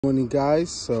Morning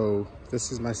guys, so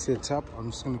this is my setup.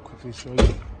 I'm just going to quickly show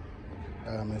you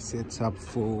my setup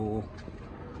for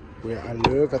where I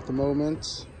live at the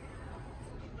moment.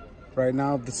 Right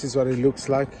now this is what it looks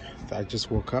like. I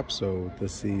just woke up, so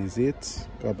this is it.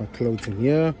 Got my clothes in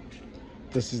here.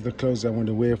 This is the clothes I want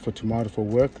to wear for tomorrow for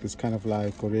work. It's kind of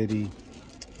like already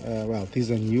well, these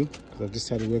are new because I just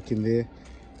started working there,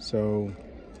 so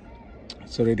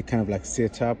it's already kind of like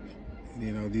set up.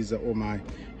 You know, these are all my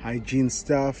hygiene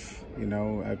stuff. You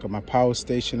know, I got my power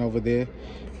station over there,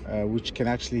 which can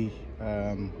actually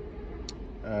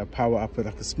power up with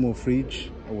like a small fridge.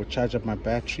 I will charge up my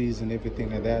batteries and everything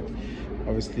like that.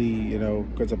 Obviously, you know,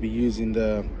 because I'll be using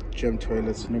the gym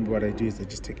toilets. Remember what I do is I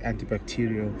just take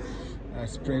antibacterial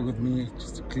spray with me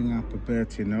just to clean up a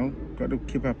bit. You know, got to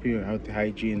keep up your healthy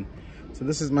hygiene. So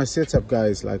this is my setup,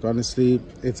 guys. Like, honestly,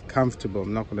 it's comfortable.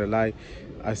 I'm not gonna lie,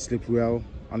 I sleep well.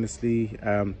 Honestly,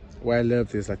 where I live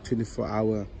there's like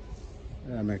 24-hour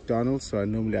McDonald's, so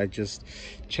I just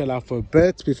chill out for a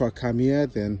bit before I come here,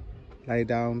 then lie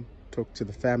down, talk to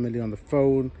the family on the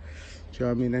phone. Do you know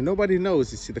what I mean? And nobody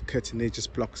knows. You see the curtain there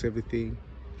just blocks everything.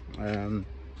 I've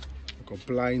got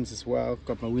blinds as well,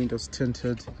 got my windows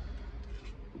tinted.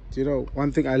 Do you know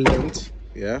one thing I learned,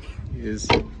 yeah, is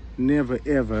never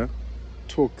ever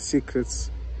talk secrets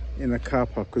in a car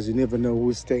park, because you never know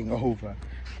who's staying over.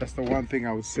 That's the one thing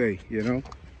I would say, you know.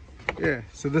 Yeah,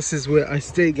 so this is where I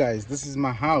stay, guys. This is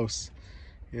my house,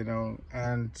 you know,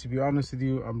 and to be honest with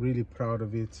you, I'm really proud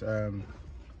of it.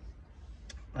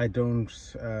 I don't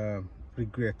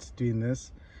regret doing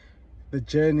this. The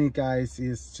journey, guys,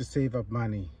 is to save up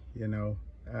money, you know.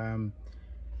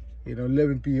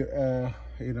 Living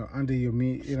you know, under your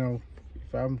means. You know,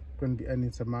 if I'm going to be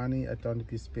earning some money, I don't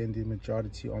be spending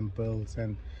majority on bills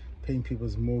and paying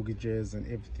people's mortgages and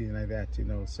everything like that, you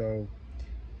know. So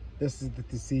this is the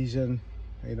decision,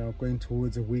 you know, going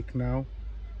towards a week now,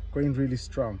 going really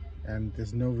strong, and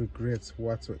there's no regrets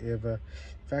whatsoever.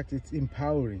 In fact, it's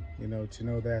empowering, you know, to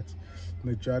know that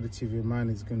majority of your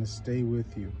money is going to stay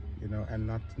with you, you know, and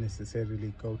not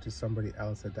necessarily go to somebody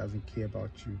else that doesn't care about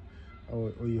you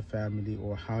or your family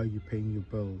or how you're paying your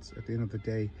bills. At the end of the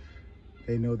day,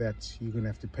 they know that you're gonna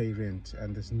have to pay rent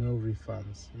and there's no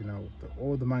refunds. You know,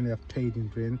 all the money I've paid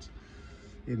in rent,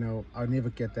 you know, I'll never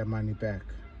get that money back.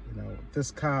 You know,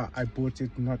 this car, I bought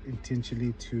it not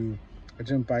intentionally to, I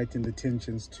didn't buy it in the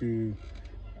intentions to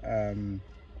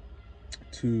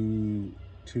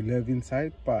live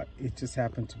inside, but it just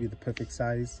happened to be the perfect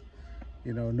size.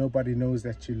 You know, nobody knows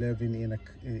that you're living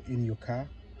in your car.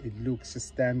 It looks just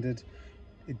standard.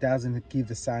 It doesn't give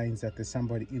the signs that there's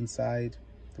somebody inside.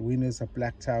 The windows are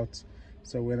blacked out,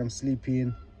 so when I'm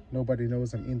sleeping, nobody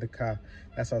knows I'm in the car.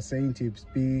 That's what I was saying to you,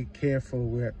 be careful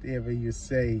whatever you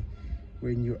say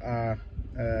when you are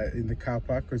in the car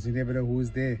park, because you never know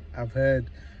who's there. I've heard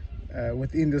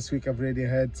within this week, I've already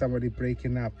heard somebody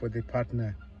breaking up with their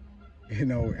partner, you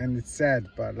know, and it's sad,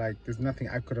 but like, there's nothing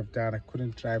I could have done. I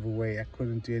couldn't drive away, I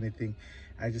couldn't do anything.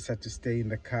 I just had to stay in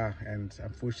the car, and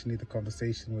unfortunately the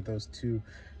conversation with those two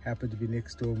happened to be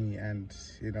next to me, and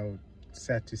you know,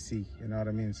 sad to see, you know what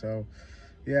I mean? So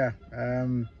yeah,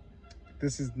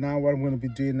 this is now what I'm going to be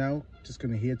doing now. Just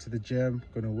going to head to the gym,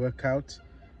 going to work out,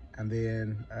 and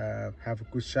then have a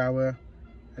good shower,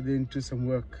 and then do some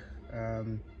work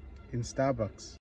in Starbucks.